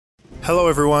Hello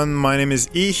everyone, my name is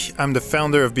Ich. I'm the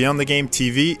founder of Beyond the Game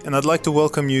TV, and I'd like to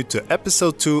welcome you to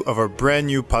episode 2 of our brand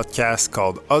new podcast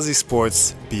called Aussie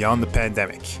Sports Beyond the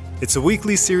Pandemic. It's a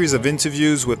weekly series of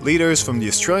interviews with leaders from the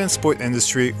Australian sport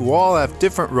industry who all have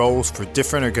different roles for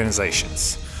different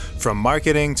organizations. From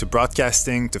marketing to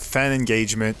broadcasting to fan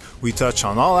engagement, we touch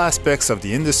on all aspects of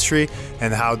the industry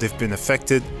and how they've been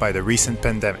affected by the recent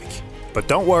pandemic. But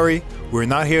don't worry, we're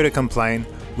not here to complain.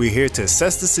 We're here to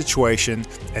assess the situation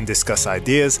and discuss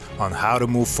ideas on how to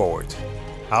move forward.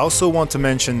 I also want to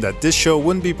mention that this show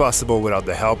wouldn't be possible without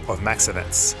the help of Max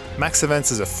Events. Max Events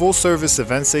is a full-service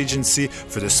events agency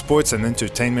for the sports and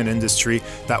entertainment industry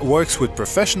that works with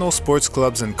professional sports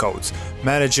clubs and codes,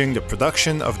 managing the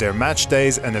production of their match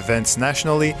days and events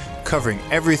nationally, covering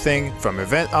everything from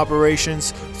event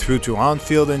operations through to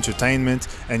on-field entertainment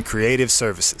and creative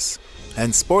services.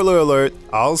 And spoiler alert,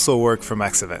 I also work for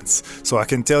Max Events, so I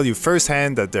can tell you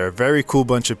firsthand that they're a very cool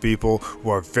bunch of people who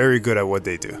are very good at what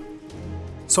they do.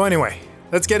 So anyway,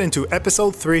 let's get into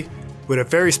episode 3 with a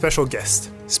very special guest,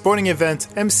 sporting event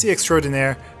MC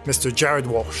extraordinaire, Mr. Jared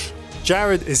Walsh.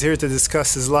 Jared is here to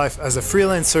discuss his life as a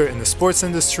freelancer in the sports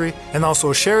industry and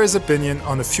also share his opinion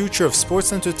on the future of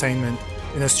sports entertainment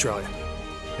in Australia.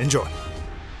 Enjoy.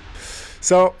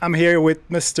 So I'm here with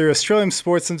Mr. Australian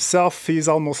Sports himself. He's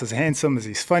almost as handsome as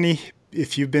he's funny.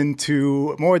 If you've been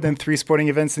to more than 3 sporting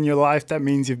events in your life, that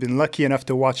means you've been lucky enough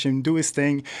to watch him do his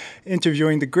thing,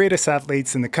 interviewing the greatest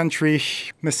athletes in the country.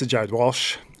 Mr. Jared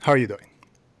Walsh, how are you doing?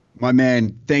 My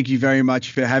man, thank you very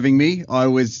much for having me. I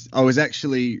was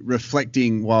actually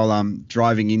reflecting while I'm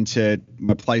driving into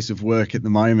my place of work at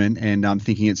the moment, and I'm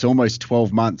thinking it's almost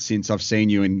 12 months since I've seen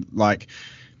you, in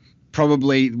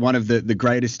probably one of the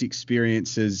greatest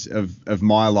experiences of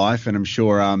my life, and I'm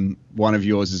sure one of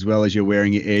yours as well, as you're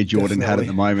wearing your Air Jordan hat at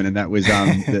the moment, and that was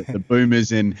the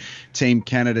Boomers and Team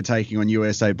Canada taking on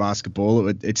USA Basketball.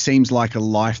 It seems like a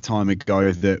lifetime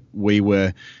ago that we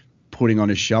were putting on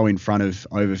a show in front of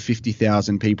over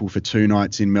 50,000 people for 2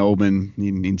 nights in Melbourne,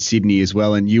 in Sydney as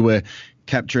well, and you were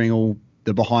capturing all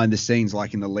the behind the scenes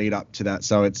like in the lead up to that.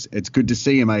 So it's good to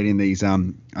see you, mate, in these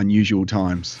unusual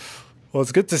times. Well,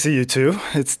 it's good to see you too.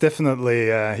 It's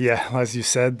definitely, as you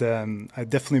said, I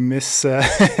definitely miss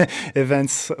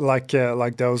events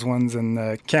like those ones,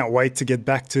 and can't wait to get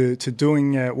back to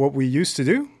doing what we used to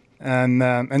do.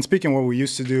 And speaking of what we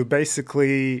used to do,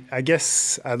 basically, I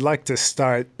guess I'd like to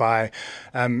start by,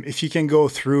 if you can go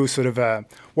through sort of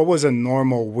what was a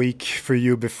normal week for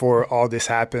you before all this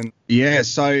happened? Yeah,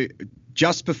 so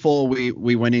just before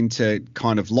we went into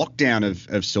kind of lockdown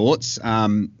of sorts,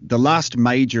 the last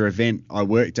major event I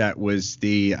worked at was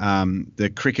the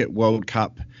Cricket World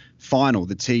Cup final,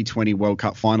 the T20 World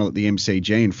Cup final at the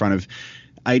MCG in front of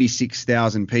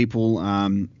 86,000 people.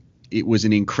 It was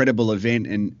an incredible event,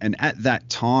 and at that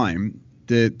time,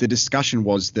 the discussion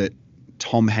was that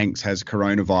Tom Hanks has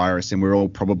coronavirus, and we're all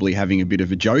probably having a bit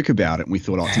of a joke about it. And we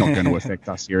thought, it's not going to affect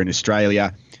us here in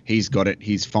Australia. He's got it.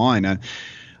 He's fine.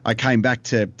 I came back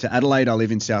to Adelaide. I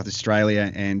live in South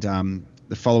Australia, and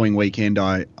the following weekend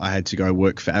I had to go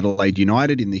work for Adelaide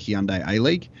United in the Hyundai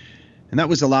A-League, and that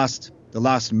was the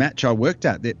last match I worked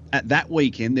at. At that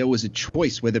weekend, there was a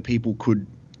choice whether people could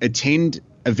attend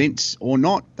events or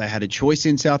not. They had a choice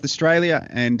in South Australia,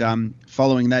 and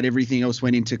following that, everything else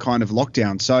went into kind of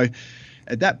lockdown. So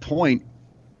at that point,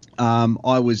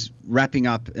 I was wrapping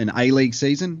up an A-League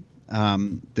season.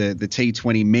 The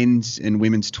T20 men's and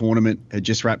women's tournament had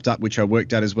just wrapped up, which I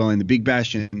worked at as well in the Big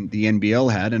Bash, and the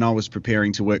NBL had, and I was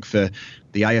preparing to work for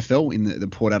the AFL in the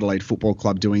Port Adelaide Football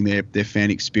Club, doing their fan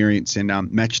experience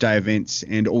and match day events,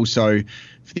 and also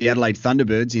for the Adelaide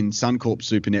Thunderbirds in Suncorp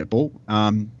Super Netball.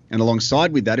 And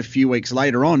alongside with that, a few weeks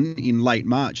later on in late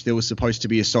March, there was supposed to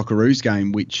be a Socceroos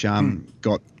game, which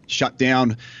got shut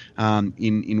down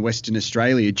in Western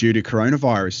Australia due to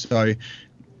coronavirus. So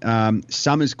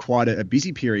summer's quite a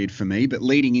busy period for me, but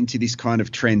leading into this kind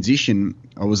of transition,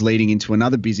 I was leading into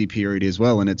another busy period as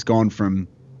well. And it's gone from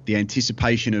the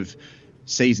anticipation of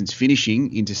seasons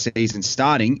finishing into seasons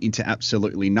starting into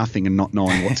absolutely nothing and not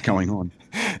knowing what's going on.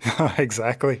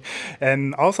 Exactly.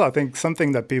 And also, I think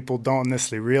something that people don't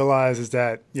necessarily realize is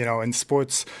that, in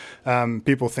sports,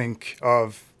 people think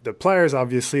of the players,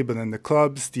 obviously, but then the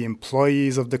clubs, the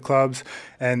employees of the clubs,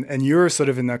 and you're sort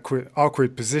of in an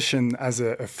awkward position as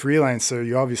a freelancer.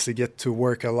 You obviously get to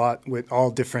work a lot with all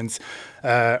different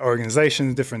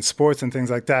organizations, different sports and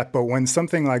things like that. But when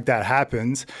something like that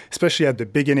happens, especially at the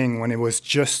beginning when it was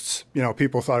just,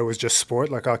 people thought it was just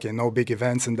sport, like, okay, no big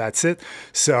events and that's it.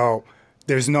 So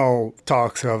there's no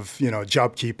talks of,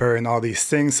 JobKeeper and all these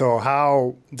things. So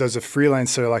how does a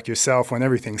freelancer like yourself, when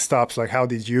everything stops, like how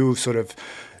did you sort of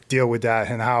deal with that,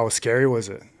 and how scary was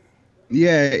it?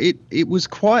 Yeah, it was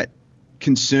quite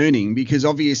concerning because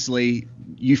obviously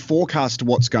you forecast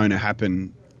what's going to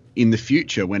happen in the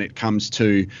future when it comes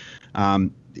to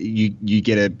you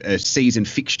get a season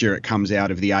fixture. It comes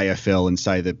out of the AFL and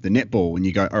say the netball, and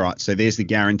you go, all right, so there's the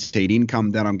guaranteed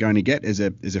income that I'm going to get as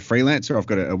a freelancer. I've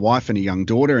got a wife and a young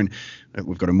daughter, and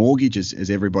we've got a mortgage as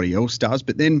everybody else does.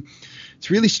 But then it's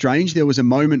really strange. There was a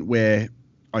moment where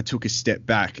I took a step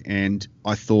back and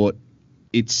I thought,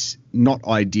 it's not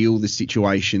ideal, the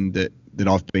situation that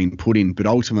I've been put in, but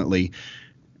ultimately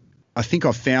I think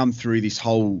I've found through this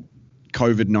whole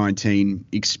COVID-19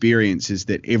 experience is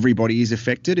that everybody is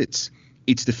affected.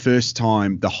 It's the first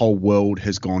time the whole world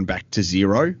has gone back to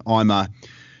zero. I'm a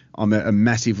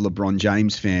massive LeBron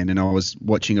James fan, and I was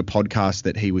watching a podcast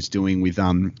that he was doing with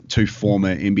two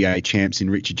former NBA champs in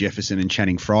Richard Jefferson and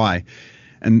Channing Frye.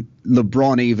 And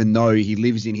LeBron, even though he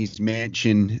lives in his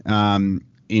mansion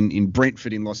in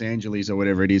Brentford in Los Angeles or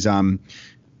whatever it is,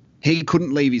 he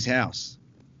couldn't leave his house.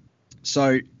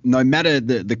 So no matter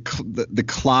the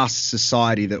class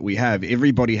society that we have,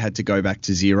 everybody had to go back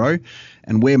to zero.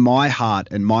 And where my heart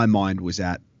and my mind was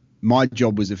at, my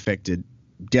job was affected,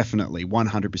 definitely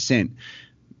 100%.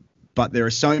 But there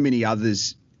are so many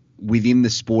others within the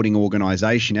sporting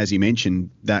organisation, as you mentioned,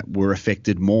 that were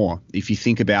affected more. If you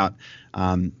think about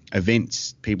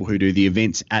events, people who do the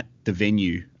events at the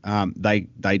venue, they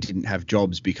didn't have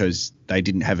jobs because they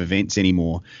didn't have events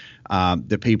anymore.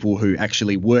 The people who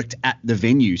actually worked at the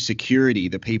venue, security,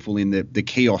 the people in the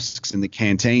kiosks and the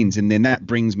canteens. And then that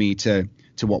brings me to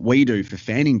what we do for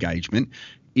fan engagement.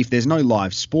 If there's no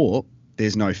live sport,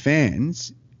 there's no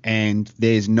fans, and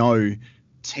there's no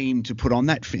team to put on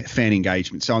that fan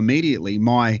engagement. So immediately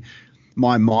my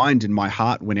mind and my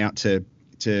heart went out to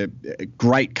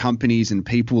great companies and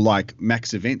people like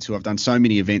Max Events, who I've done so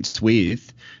many events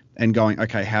with, and going,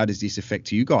 okay, how does this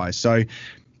affect you guys? So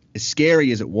as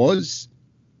scary as it was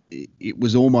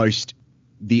almost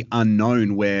the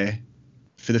unknown, where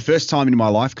for the first time in my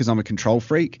life, because I'm a control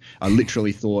freak, I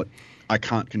literally thought, I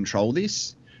can't control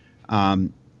this.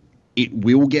 It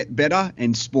will get better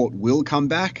and sport will come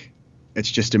back. It's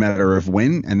just a matter of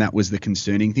when, and that was the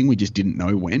concerning thing. We just didn't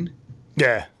know when.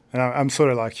 Yeah, and I'm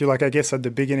sort of like you. Like, I guess at the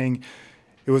beginning,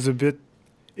 it was a bit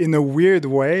in a weird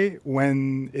way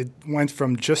when it went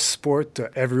from just sport to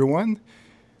everyone.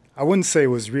 I wouldn't say it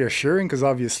was reassuring, because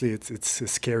obviously it's a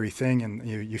scary thing and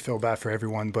you feel bad for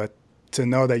everyone. But to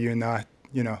know that you're not,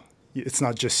 it's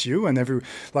not just you, and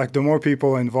the more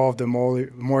people involved, the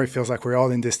more it feels like we're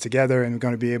all in this together and we're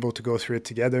going to be able to go through it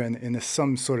together. And in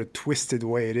some sort of twisted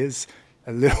way, it is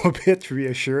a little bit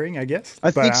reassuring, I guess. I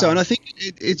think so. And I think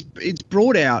it's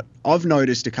brought out, I've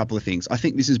noticed a couple of things. I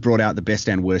think this has brought out the best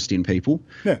and worst in people.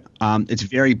 Yeah. It's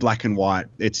very black and white.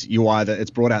 It's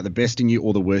brought out the best in you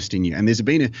or the worst in you. And there's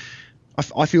been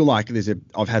I feel like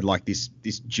I've had like this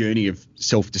journey of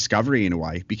self-discovery in a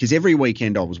way, because every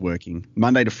weekend I was working.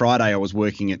 Monday to Friday I was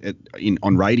working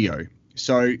on radio.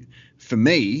 So for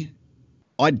me,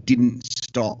 I didn't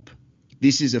stop.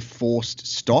 This is a forced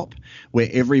stop where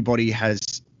everybody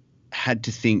has had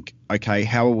to think, okay,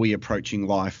 how are we approaching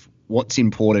life? What's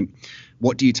important?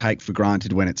 What do you take for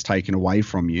granted when it's taken away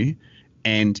from you?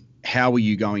 And how are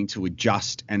you going to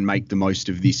adjust and make the most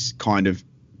of this kind of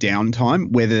downtime,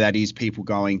 whether that is people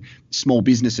going, small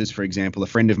businesses, for example, a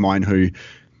friend of mine who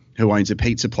owns a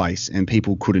pizza place and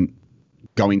people couldn't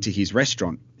go into his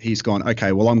restaurant. He's gone,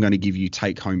 okay, well, I'm going to give you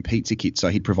take-home pizza kits. So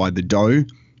he'd provide the dough,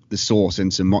 the sauce,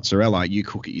 and some mozzarella. You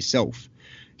cook it yourself.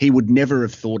 He would never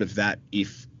have thought of that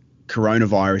if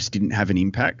coronavirus didn't have an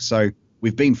impact. So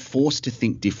we've been forced to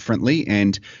think differently,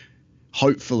 and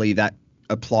hopefully that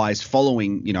applies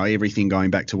following, everything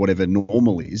going back to whatever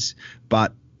normal is.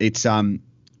 But it's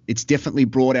definitely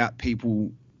brought out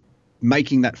people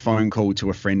making that phone call to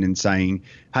a friend and saying,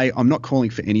 hey, I'm not calling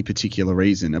for any particular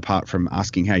reason apart from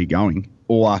asking how you're going.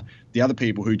 Or the other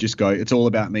people who just go, it's all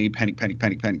about me, panic, panic,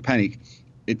 panic, panic, panic.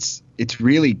 It's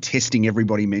really testing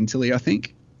everybody mentally, I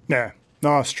think. Yeah,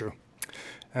 no, that's true.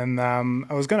 And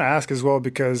I was going to ask as well,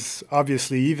 because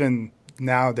obviously even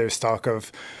now there's talk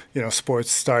of,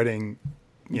 sports starting,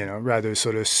 rather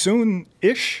sort of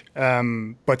soon-ish,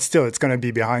 but still it's going to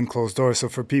be behind closed doors. So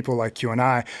for people like you and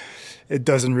I, it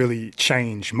doesn't really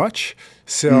change much.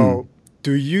 So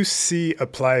do you see a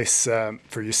place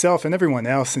for yourself and everyone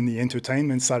else in the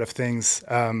entertainment side of things,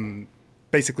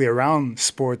 basically around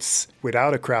sports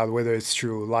without a crowd, whether it's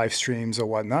through live streams or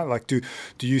whatnot? Like, do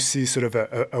you see sort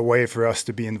of a way for us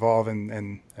to be involved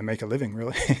and make a living,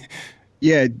 really?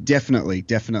 Yeah, definitely,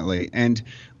 definitely. And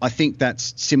I think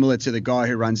that's similar to the guy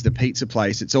who runs the pizza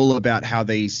place. It's all about how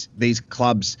these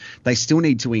clubs, they still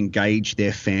need to engage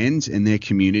their fans and their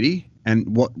community.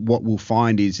 And what we'll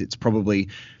find is it's probably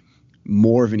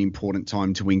more of an important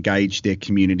time to engage their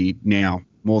community now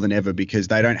more than ever, because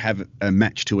they don't have a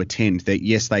match to attend. That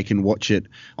yes, they can watch it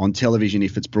on television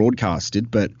if it's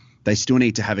broadcasted, but they still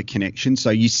need to have a connection.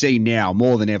 So you see now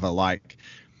more than ever, like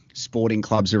sporting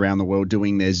clubs around the world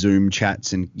doing their Zoom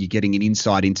chats, and you're getting an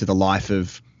insight into the life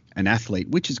of an athlete,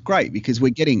 which is great because we're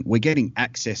getting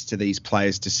access to these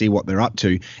players to see what they're up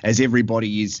to, as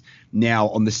everybody is now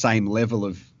on the same level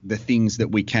of the things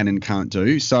that we can and can't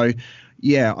do. So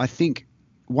yeah, I think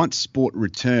once sport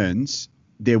returns,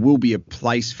 there will be a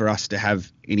place for us to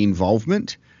have an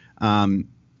involvement.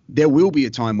 There will be a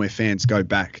time where fans go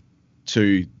back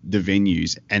to the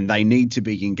venues and they need to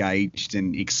be engaged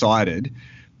and excited.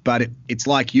 But it's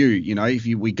like if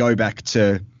we go back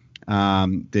to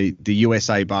the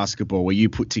USA basketball, where you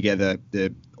put together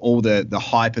all the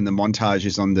hype and the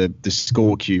montages on the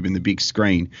score cube and the big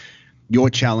screen. Your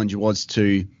challenge was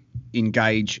to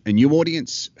engage a new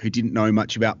audience who didn't know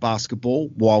much about basketball,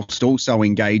 whilst also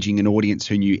engaging an audience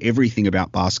who knew everything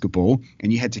about basketball,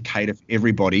 and you had to cater for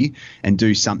everybody and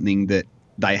do something that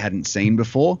they hadn't seen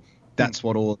before. That's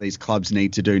what all of these clubs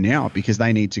need to do now, because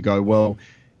they need to go, well,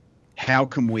 how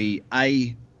can we,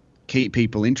 A, keep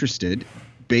people interested,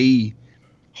 B,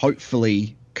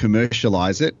 hopefully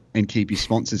commercialize it and keep your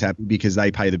sponsors happy because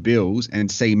they pay the bills, and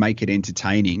C, make it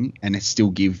entertaining and still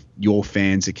give your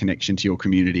fans a connection to your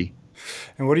community.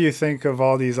 And what do you think of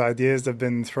all these ideas that have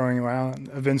been thrown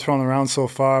around so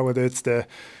far, whether it's the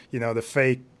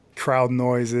fake crowd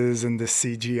noises and the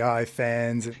CGI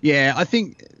fans? Yeah, I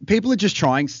think people are just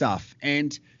trying stuff,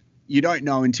 and you don't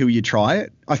know until you try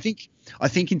it. I think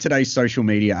in today's social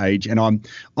media age, and I'm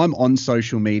on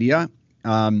social media,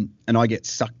 and I get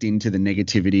sucked into the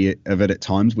negativity of it at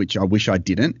times, which I wish I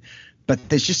didn't. But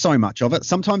there's just so much of it.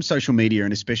 Sometimes social media,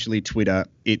 and especially Twitter,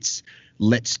 it's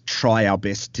let's try our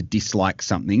best to dislike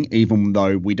something, even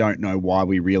though we don't know why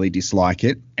we really dislike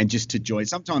it, and just to join.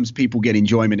 Sometimes people get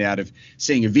enjoyment out of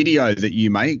seeing a video that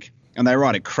you make and they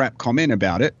write a crap comment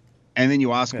about it, and then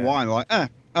you ask why, and they're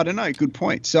like, I don't know, good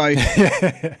point. So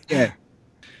yeah,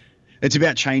 it's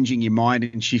about changing your mind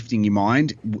and shifting your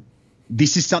mind.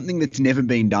 This is something that's never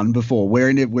been done before. We're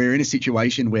in a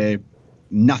situation where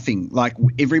nothing, like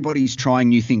everybody's trying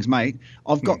new things, mate.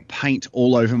 I've got paint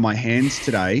all over my hands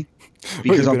today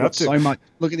because I've got so much.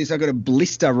 Look at this. I've got a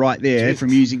blister right there from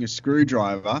using a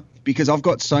screwdriver because I've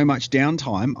got so much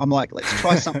downtime. I'm like, let's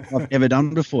try something I've never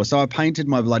done before. So I painted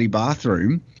my bloody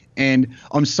bathroom, and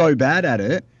I'm so bad at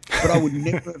it, but I would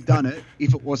never have done it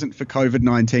if it wasn't for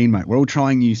COVID-19, mate. We're all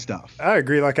trying new stuff. I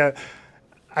agree. Like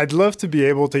I'd love to be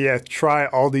able to try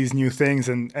all these new things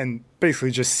and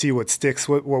basically just see what sticks,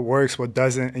 what works, what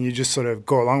doesn't, and you just sort of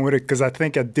go along with it. Because I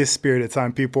think at this period of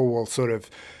time, people will sort of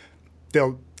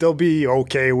they'll be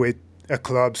okay with a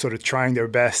club sort of trying their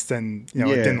best and it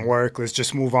didn't work, let's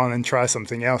just move on and try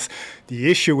something else.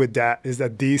 The issue with that is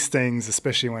that these things,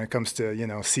 especially when it comes to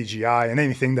CGI and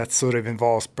anything that sort of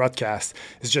involves broadcast,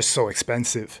 is just so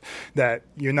expensive that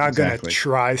you're not going to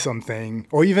try something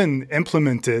or even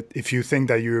implement it if you think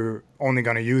that you're only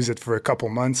going to use it for a couple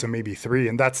months or maybe 3.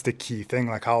 And that's the key thing,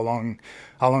 like how long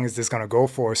is this going to go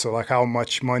for? So like how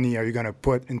much money are you going to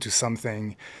put into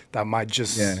something that might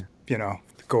just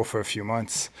go for a few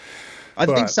months? I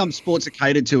think some sports are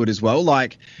catered to it as well.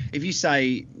 Like if you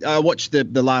say, watch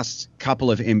the last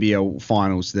couple of NBL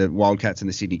finals, the Wildcats and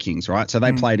the Sydney Kings, right? So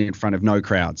they played in front of no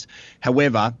crowds.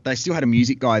 However, they still had a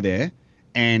music guy there,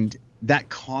 and that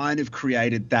kind of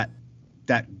created that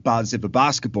buzz of a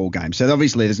basketball game. So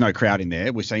obviously there's no crowd in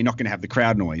there, so you're not going to have the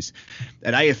crowd noise.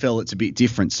 At AFL, it's a bit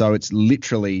different. So it's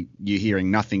literally you're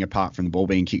hearing nothing apart from the ball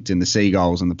being kicked and the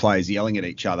seagulls and the players yelling at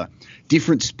each other.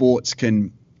 Different sports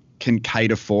can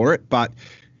cater for it, but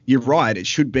you're right. It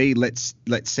should be let's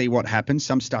see what happens.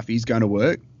 Some stuff is going to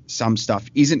work, some stuff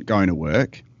isn't going to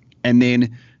work. And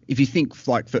then if you think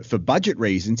like for budget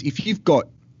reasons, if you've got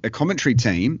a commentary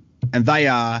team and they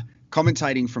are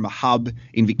commentating from a hub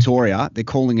in Victoria, they're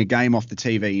calling a game off the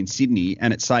TV in Sydney,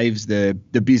 and it saves the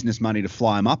business money to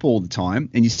fly them up all the time,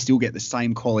 and you still get the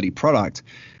same quality product,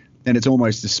 then it's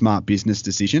almost a smart business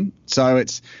decision. So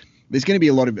there's going to be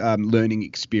a lot of learning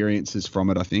experiences from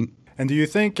it, I think. And do you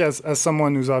think, as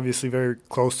someone who's obviously very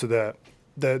close to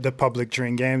the public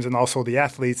during games and also the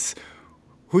athletes,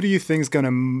 who do you think is going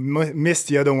to miss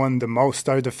the other one the most?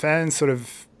 Are the fans sort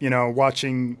of,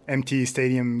 watching empty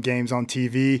stadium games on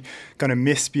TV going to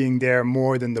miss being there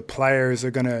more than the players are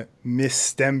going to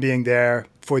miss them being there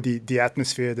for the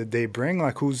atmosphere that they bring?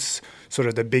 Like, who's sort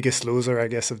of the biggest loser, I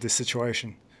guess, of this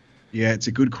situation? Yeah, it's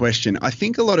a good question. I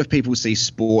think a lot of people see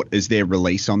sport as their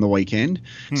release on the weekend,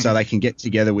 so they can get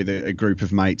together with a group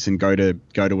of mates and go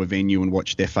to a venue and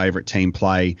watch their favourite team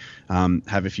play,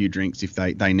 have a few drinks if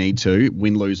they need to,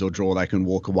 win, lose or draw. They can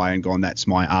walk away and go, and that's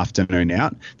my afternoon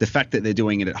out. The fact that they're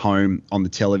doing it at home on the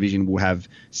television will have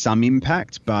some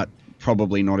impact, but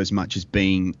probably not as much as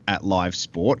being at live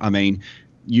sport. I mean,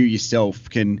 you yourself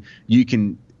can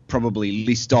probably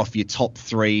list off your top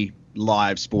 3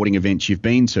 live sporting events you've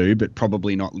been to, but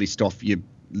probably not list off your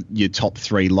top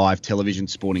 3 live television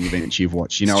sporting events you've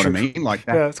watched. You know what I mean? Like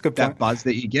that, that's a good point. That buzz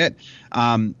that you get.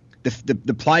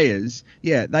 The players,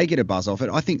 yeah, they get a buzz off it.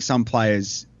 I think some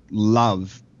players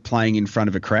love playing in front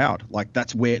of a crowd. Like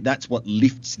that's what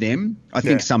lifts them. I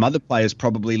think some other players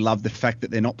probably love the fact that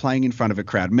they're not playing in front of a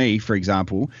crowd. Me, for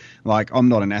example, like I'm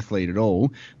not an athlete at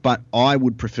all, but I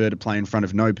would prefer to play in front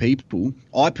of no people.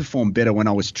 I performed better when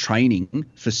I was training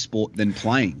for sport than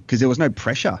playing because there was no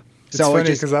pressure. It's funny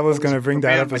because I was going to bring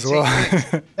that up as well.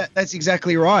 That's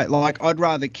exactly right. Like I'd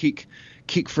rather kick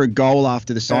for a goal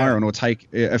after the siren or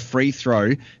take a free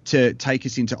throw to take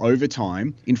us into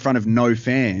overtime in front of no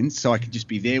fans so I could just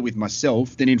be there with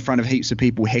myself than in front of heaps of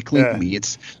people heckling me.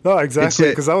 No, exactly,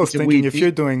 because I was thinking if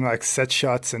you're doing like set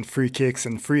shots and free kicks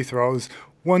and free throws,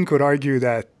 one could argue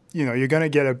that, you're going to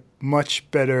get a much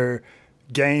better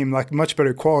game, like much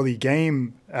better quality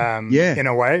game in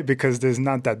a way, because there's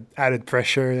not that added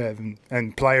pressure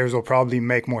and players will probably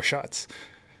make more shots.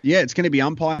 Yeah, it's going to be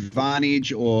umpire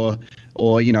advantage or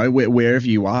wherever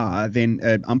you are, then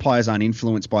umpires aren't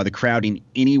influenced by the crowd in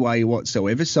any way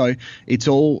whatsoever. So it's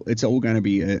all going to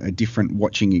be a different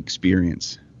watching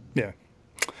experience. Yeah.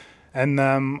 And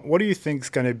what do you think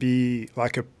is going to be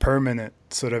like a permanent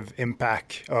sort of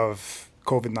impact of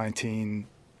COVID-19,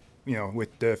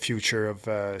 with the future of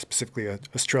specifically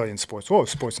Australian sports, or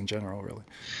sports in general, really?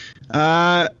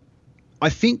 I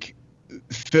think,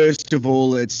 first of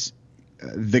all, it's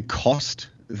the cost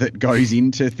that goes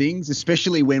into things,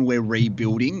 especially when we're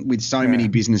rebuilding with so many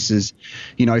businesses,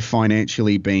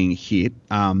 financially being hit.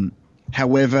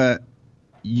 However,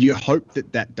 you hope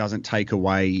that doesn't take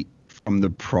away from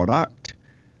the product,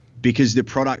 because the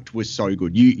product was so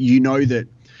good.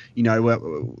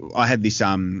 I had this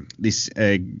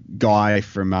guy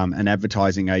from an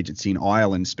advertising agency in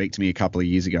Ireland speak to me a couple of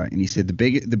years ago, and he said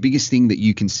the biggest thing that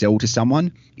you can sell to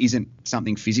someone isn't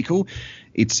something physical,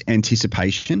 it's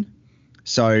anticipation.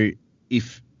 So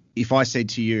if I said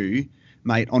to you,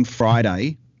 mate, on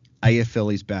Friday,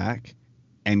 AFL is back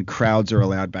and crowds are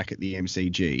allowed back at the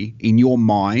MCG, in your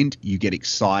mind, you get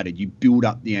excited. You build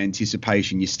up the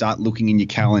anticipation. You start looking in your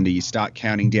calendar. You start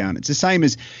counting down. It's the same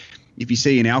as if you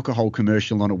see an alcohol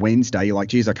commercial on a Wednesday, you're like,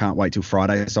 geez, I can't wait till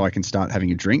Friday so I can start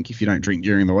having a drink if you don't drink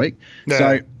during the week. No.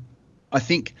 So I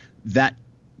think that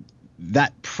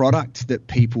product that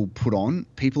people put on,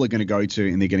 people are going to go to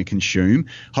and they're going to consume.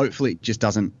 Hopefully it just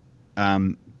doesn't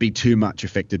be too much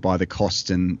affected by the costs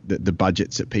and the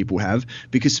budgets that people have,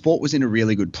 because sport was in a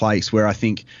really good place where I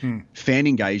think fan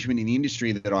engagement in the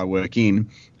industry that I work in,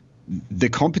 the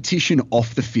competition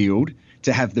off the field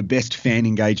to have the best fan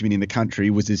engagement in the country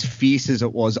was as fierce as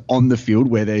it was on the field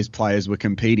where those players were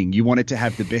competing. You wanted to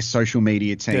have the best social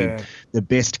media team, the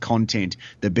best content,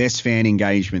 the best fan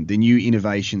engagement, the new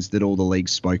innovations that all the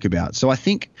leagues spoke about. So I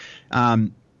think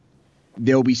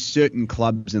there'll be certain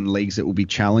clubs and leagues that will be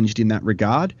challenged in that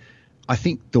regard. I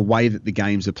think the way that the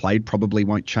games are played probably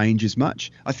won't change as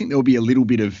much. I think there'll be a little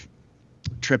bit of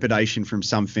trepidation from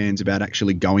some fans about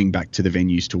actually going back to the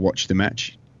venues to watch the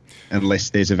match,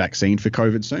 unless there's a vaccine for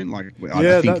COVID soon. I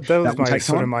think that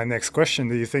was my next question.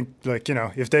 Do you think,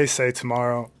 if they say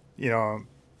tomorrow,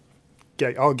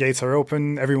 all gates are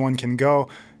open, everyone can go,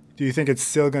 do you think it's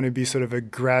still going to be sort of a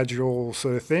gradual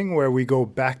sort of thing where we go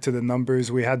back to the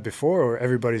numbers we had before, or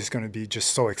everybody's going to be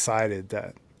just so excited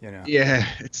that, Yeah,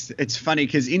 it's funny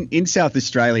because in South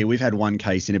Australia, we've had one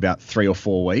case in about 3 or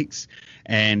 4 weeks,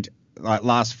 and like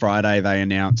last Friday they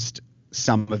announced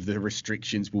some of the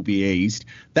restrictions will be eased.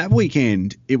 That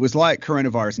weekend, it was like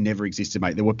coronavirus never existed,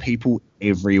 mate. There were people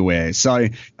everywhere. So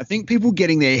I think people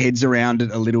getting their heads around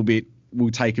it a little bit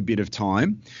will take a bit of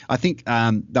time. I think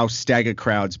they'll stagger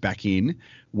crowds back in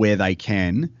where they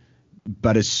can,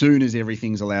 but as soon as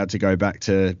everything's allowed to go back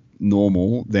to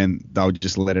normal, then they'll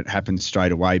just let it happen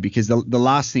straight away, because the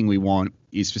last thing we want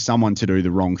is for someone to do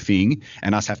the wrong thing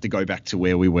and us have to go back to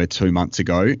where we were 2 months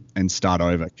ago and start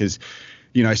over, because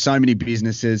so many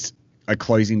businesses are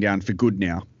closing down for good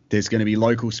now. There's going to be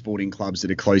local sporting clubs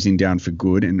that are closing down for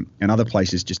good, and other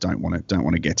places just don't want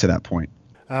to get to that point.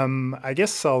 I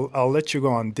guess I'll let you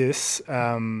go on this.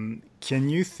 Can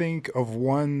you think of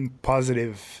one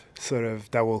positive sort of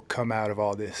that will come out of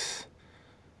all this?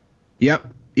 Yep.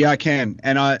 Yeah, I can.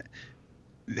 And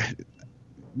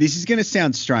this is going to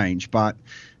sound strange, but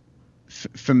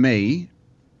for me,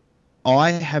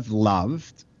 I have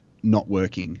loved not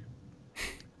working.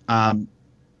 You're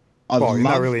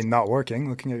not really not working,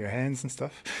 looking at your hands and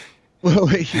stuff. Well,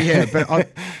 yeah, but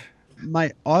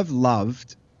I've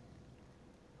loved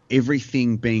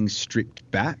everything being stripped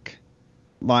back.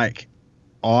 Like,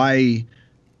 I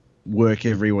work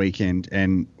every weekend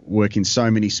and work in so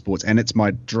many sports, and it's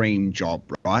my dream job,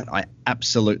 right? I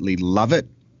absolutely love it.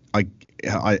 I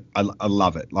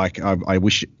love it. Like, I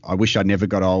wish I never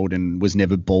got old and was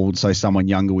never bald, so someone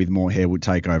younger with more hair would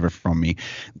take over from me.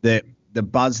 The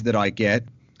buzz that I get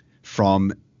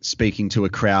from speaking to a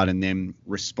crowd and them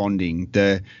responding,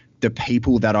 the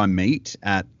people that I meet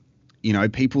at,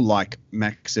 people like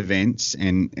Max Events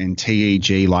and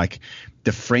TEG, like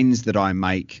the friends that I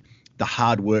make, the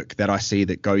hard work that I see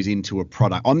that goes into a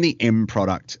product. I'm the end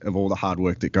product of all the hard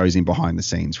work that goes in behind the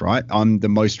scenes, right? I'm the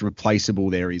most replaceable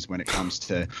there is when it comes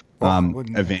to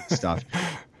event stuff.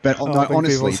 But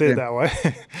honestly, people see it that way.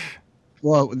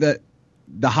 Well,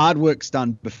 the hard work's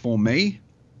done before me,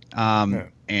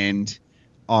 and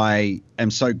I am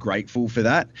so grateful for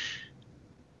that.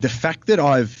 The fact that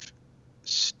I've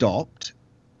stopped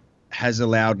has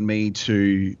allowed me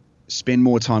to spend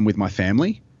more time with my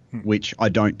family, which I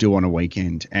don't do on a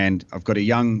weekend. And I've got a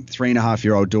young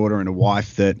 3.5-year-old daughter and a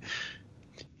wife that,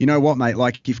 you know what, mate,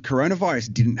 like if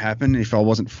coronavirus didn't happen, if I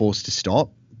wasn't forced to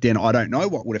stop, then I don't know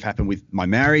what would have happened with my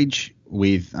marriage,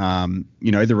 with,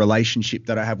 the relationship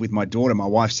that I have with my daughter. My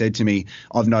wife said to me,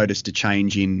 I've noticed a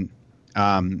change in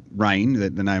Rain, the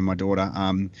name of my daughter,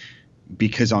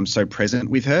 because I'm so present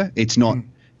with her. It's not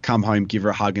come home, give her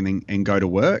a hug and go to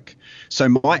work. So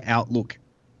my outlook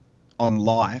on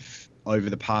life over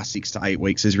the past 6 to 8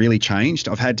 weeks has really changed.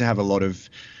 I've had to have a lot of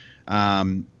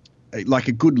like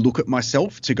a good look at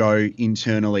myself to go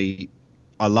internally.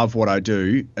 I love what I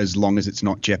do as long as it's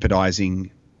not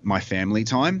jeopardizing my family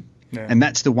time. Yeah. And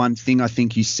that's the one thing I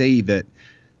think you see that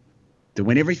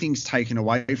when everything's taken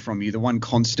away from you, the one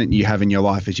constant you have in your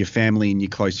life is your family and your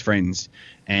close friends.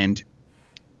 And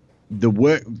the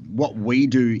work, what we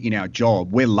do in our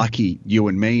job, we're lucky, you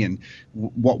and me, and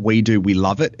what we do, we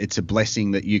love it. It's a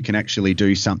blessing that you can actually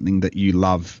do something that you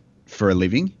love for a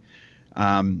living.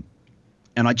 And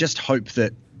I just hope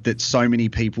that so many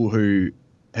people who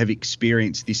have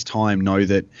experienced this time know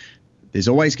that there's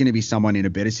always going to be someone in a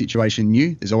better situation than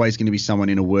you. There's always going to be someone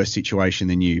in a worse situation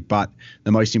than you. But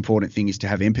the most important thing is to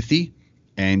have empathy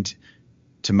and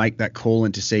to make that call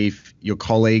and to see if your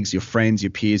colleagues, your friends, your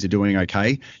peers are doing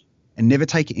okay. And never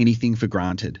take anything for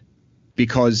granted,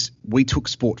 because we took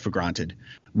sport for granted.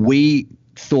 We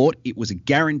thought it was a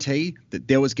guarantee that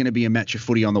there was going to be a match of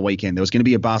footy on the weekend. There was going to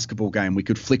be a basketball game. We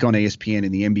could flick on ESPN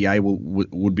and the NBA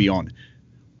would be on.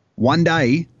 One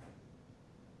day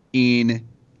in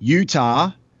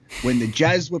Utah, when the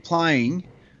Jazz were playing,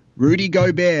 Rudy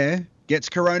Gobert gets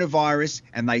coronavirus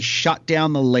and they shut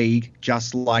down the league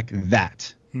just like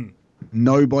that.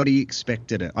 Nobody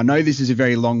expected it. I know this is a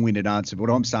very long-winded answer, but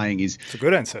what I'm saying is... It's a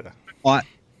good answer.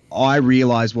 I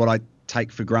realize what I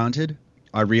take for granted.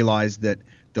 I realize that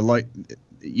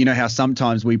you know how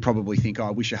sometimes we probably think, I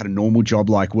wish I had a normal job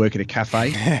like work at a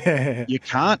cafe. You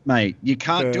can't, mate. You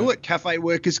can't do it. Cafe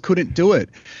workers couldn't do it.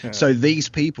 Yeah. So these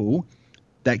people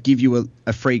that give you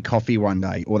a free coffee one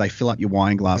day, or they fill up your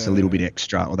wine glass a little bit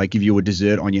extra, or they give you a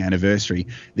dessert on your anniversary,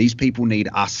 these people need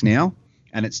us now.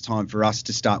 And it's time for us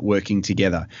to start working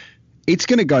together. It's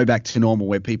going to go back to normal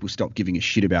where people stop giving a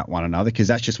shit about one another, because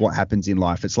that's just what happens in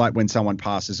life. It's like when someone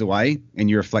passes away and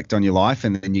you reflect on your life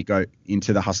and then you go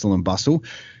into the hustle and bustle.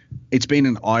 It's been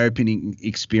an eye-opening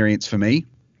experience for me.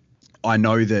 I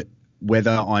know that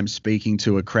whether I'm speaking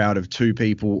to a crowd of 2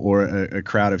 people or a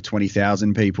crowd of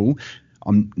 20,000 people,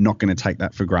 I'm not going to take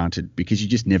that for granted, because you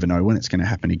just never know when it's going to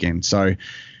happen again. So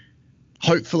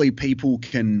hopefully people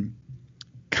can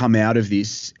come out of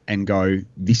this and go,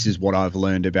 this is what I've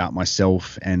learned about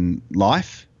myself and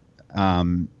life.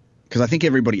 Because I think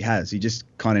everybody has. You just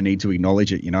kind of need to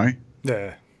acknowledge it, you know?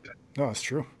 Yeah. No, it's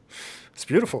true. It's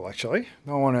beautiful, actually. I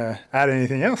don't want to add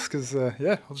anything else because,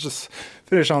 I'll just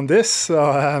finish on this.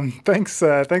 So thanks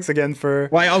again for...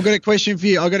 Wait, I've got a question for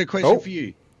you. For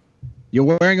you.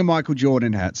 You're wearing a Michael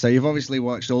Jordan hat, so you've obviously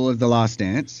watched all of The Last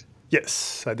Dance.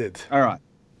 Yes, I did. All right.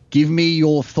 Give me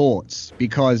your thoughts,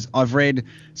 because I've read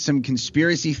some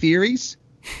conspiracy theories.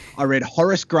 I read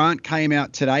Horace Grant came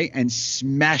out today and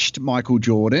smashed Michael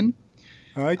Jordan.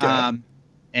 Okay.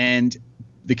 And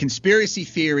the conspiracy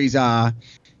theories are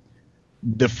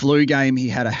The flu game, he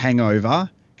had a hangover.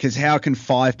 Because how can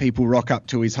 5 people rock up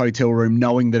to his hotel room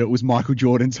knowing that it was Michael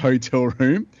Jordan's hotel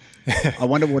room? I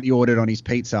wonder what he ordered on his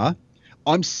pizza.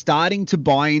 I'm starting to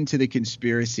buy into the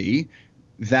conspiracy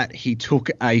that he took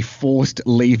a forced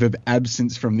leave of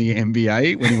absence from the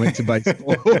NBA when he went to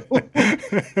baseball.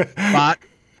 But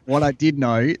what I did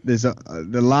know, there's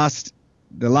the last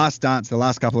dance, the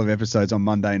last couple of episodes on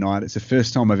Monday night, it's the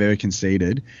first time I've ever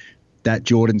conceded that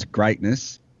Jordan's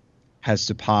greatness has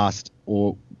surpassed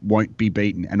or won't be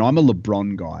beaten. And I'm a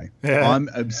LeBron guy. Yeah. I'm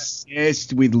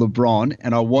obsessed with LeBron,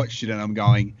 and I watched it and I'm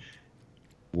going,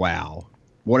 wow.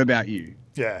 What about you?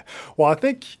 Yeah. Well, I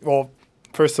think,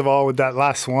 first of all, with that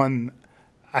last one,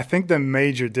 I think the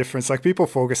major difference, like people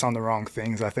focus on the wrong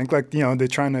things. I think they're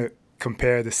trying to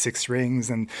compare the 6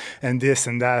 rings and this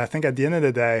and that. I think at the end of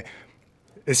the day,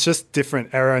 it's just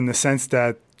different era in the sense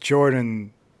that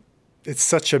Jordan, it's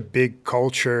such a big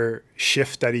culture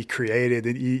shift that he created.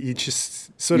 He just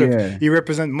he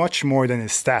represents much more than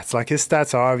his stats. Like his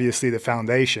stats are obviously the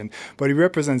foundation, but he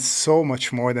represents so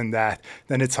much more than that.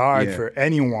 Then it's hard for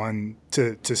anyone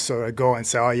to sort of go and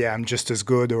say, oh yeah, I'm just as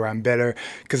good or I'm better.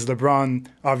 Because LeBron,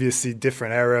 obviously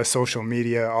different era, social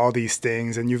media, all these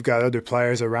things. And you've got other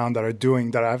players around that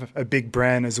have a big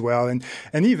brand as well. And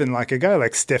even like a guy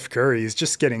like Steph Curry is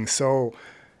just getting so...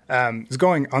 is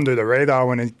going under the radar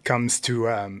when it comes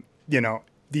to,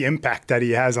 the impact that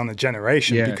he has on the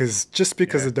generation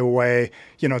because of the way,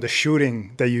 the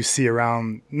shooting that you see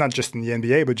around, not just in the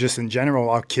NBA, but just in general,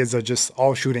 our kids are just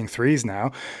all shooting threes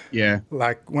now. Yeah.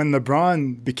 Like when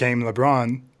LeBron became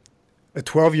LeBron, a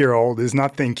 12-year-old is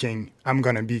not thinking, I'm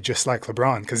going to be just like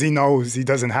LeBron, because he knows he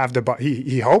doesn't have the body.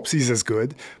 He hopes he's as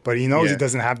good, but he knows he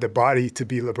doesn't have the body to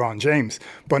be LeBron James.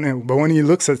 But when he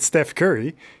looks at Steph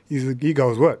Curry, he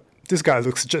goes, what? This guy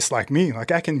looks just like me.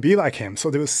 Like I can be like him.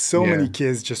 So there was so many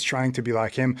kids just trying to be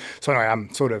like him. So anyway,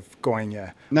 I'm sort of going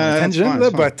on a tangent,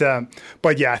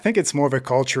 but yeah, I think it's more of a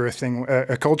culture thing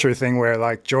where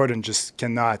like Jordan just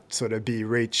cannot sort of be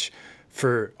reached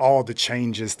for all the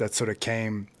changes that sort of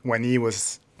came when he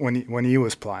was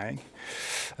playing.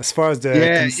 As far as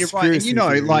the you're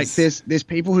right. And, like there's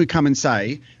people who come and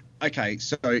say, okay,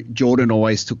 so Jordan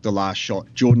always took the last shot.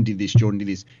 Jordan did this. Jordan did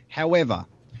this. However,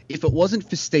 if it wasn't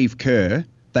for Steve Kerr,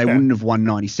 they wouldn't have won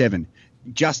 97.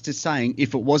 Just as saying,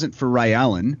 if it wasn't for Ray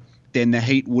Allen, then the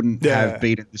Heat wouldn't have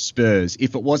beaten the Spurs.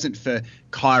 If it wasn't for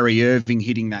Kyrie Irving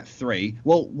hitting that 3,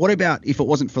 well, what about if it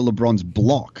wasn't for LeBron's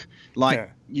block?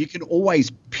 You can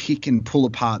always pick and pull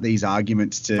apart these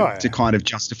arguments to kind of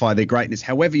justify their greatness.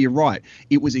 However, you're right.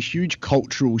 It was a huge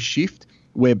cultural shift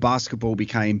where basketball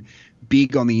became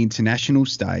big on the international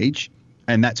stage,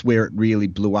 and that's where it really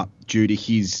blew up due to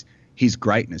his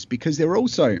greatness. Because there were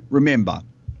also, remember,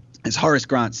 as Horace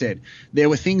Grant said, there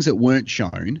were things that weren't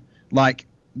shown, like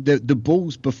the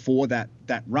Bulls before that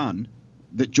run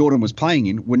that Jordan was playing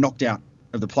in were knocked out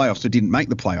of the playoffs or didn't make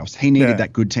the playoffs. He needed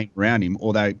that good team around him,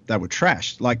 or they were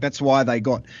trashed. Like that's why they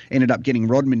ended up getting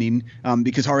Rodman in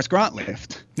because Horace Grant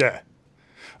left. Yeah.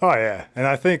 Oh yeah, and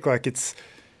I think like it's,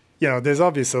 there's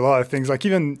obviously a lot of things like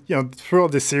even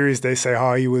throughout the series they say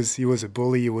he was a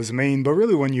bully, he was mean, but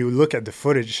really when you look at the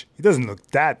footage, he doesn't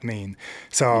look that mean.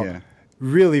 So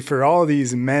really for all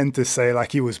these men to say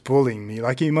like he was bullying me,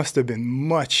 like he must have been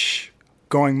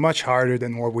going much harder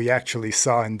than what we actually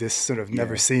saw in this sort of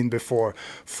never seen before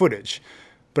footage.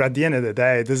 But at the end of the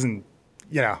day, it doesn't,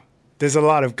 there's a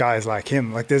lot of guys like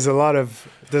him. Like there's a lot of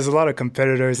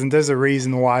competitors, and there's a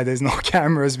reason why there's no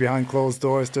cameras behind closed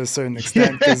doors to a certain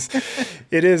extent, because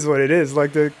it is what it is.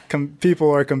 Like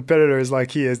people are competitors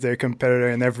like he is. They're a competitor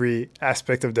in every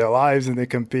aspect of their lives, and they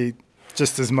compete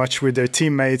just as much with their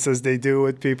teammates as they do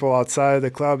with people outside of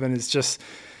the club. And it's just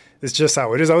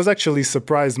how it is. I was actually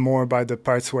surprised more by the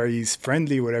parts where he's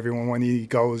friendly with everyone when he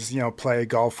goes, play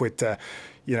golf with, I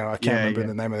can't remember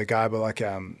the name of the guy, but like,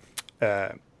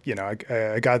 a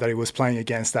guy that he was playing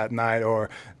against that night, or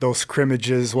those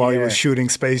scrimmages while he was shooting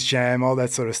Space Jam, all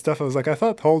that sort of stuff. I was like, I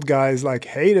thought old guys like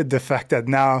hated the fact that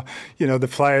now, the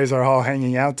players are all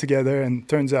hanging out together, and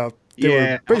turns out they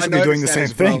were basically doing the same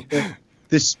thing.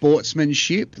 The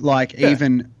sportsmanship,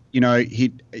 even,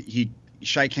 he'd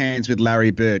shake hands with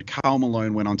Larry Bird. Karl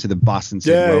Malone went onto the bus and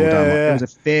said, well done. There was a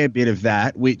fair bit of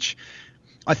that, which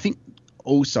I think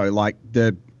also like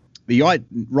the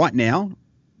right now,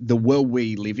 the world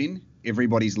we live in,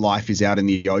 everybody's life is out in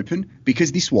the open.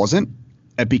 Because this wasn't,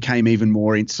 it became even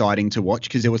more exciting to watch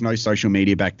because there was no social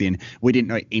media back then. We didn't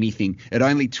know anything. It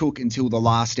only took until the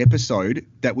last episode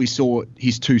that we saw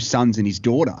his 2 sons and his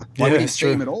daughter. We didn't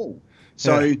see him at all.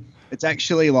 So it's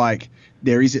actually like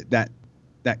there is that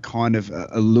kind of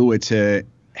allure to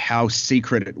how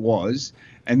secret it was.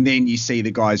 And then you see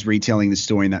the guys retelling the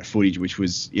story in that footage, which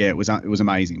was, it was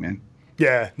amazing, man.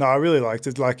 Yeah, no, I really liked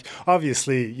it. Like,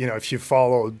 obviously, if you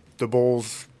follow the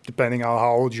Bulls, depending on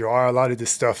how old you are, a lot of this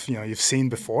stuff, you've seen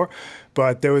before.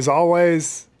 But there was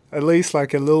always at least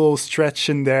like a little stretch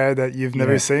in there that you've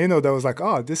never seen, or that was like,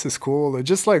 oh, this is cool, or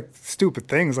just like stupid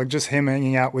things, like just him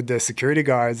hanging out with the security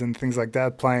guards and things like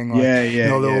that, playing like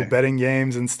little betting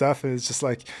games and stuff. It's just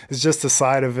like, it's just a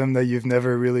side of him that you've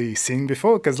never really seen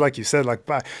before, because like you said, like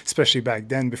especially back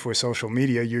then before social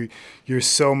media, you're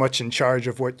so much in charge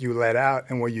of what you let out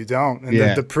and what you don't,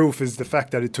 and the proof is the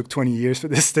fact that it took 20 years for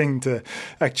this thing to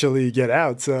actually get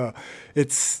out. So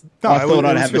it's I thought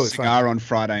I'd have a cigar on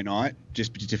Friday night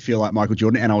just to feel like Michael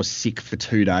Jordan, and I was sick for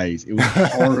 2 days. It was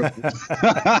horrible.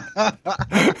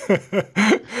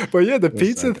 But yeah, the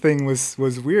pizza thing was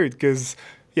weird, because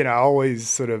I always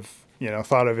sort of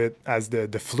thought of it as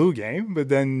the flu game, but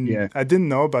then I didn't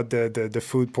know about the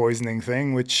food poisoning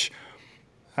thing, which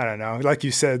I don't know, like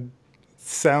you said,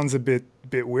 sounds a bit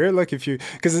weird, like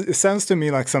because it sounds to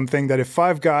me like something that if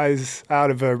 5 guys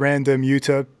out of a random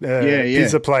Utah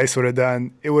pizza place would have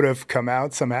done, it would have come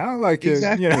out somehow, like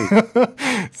exactly.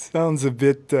 Sounds a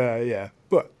bit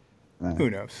but who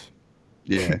knows.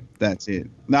 That's it.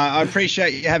 No, I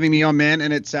appreciate you having me on, man,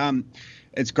 and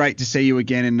it's great to see you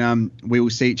again, and we will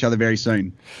see each other very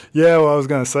soon. Yeah, well, I was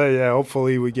gonna say,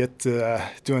 hopefully we get to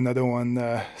do another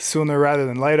one sooner rather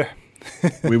than later.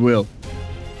 We will.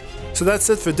 So that's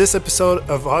it for this episode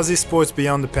of Aussie Sports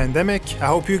Beyond the Pandemic. I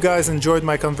hope you guys enjoyed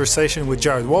my conversation with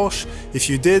Jared Walsh. If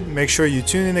you did, make sure you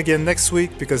tune in again next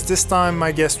week, because this time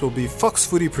my guest will be Fox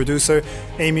Footy producer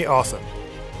Amy Otham.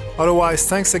 Otherwise,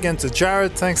 thanks again to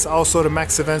Jared. Thanks also to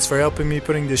Max Events for helping me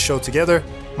putting this show together.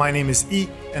 My name is E,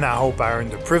 and I hope I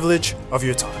earned the privilege of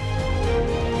your time.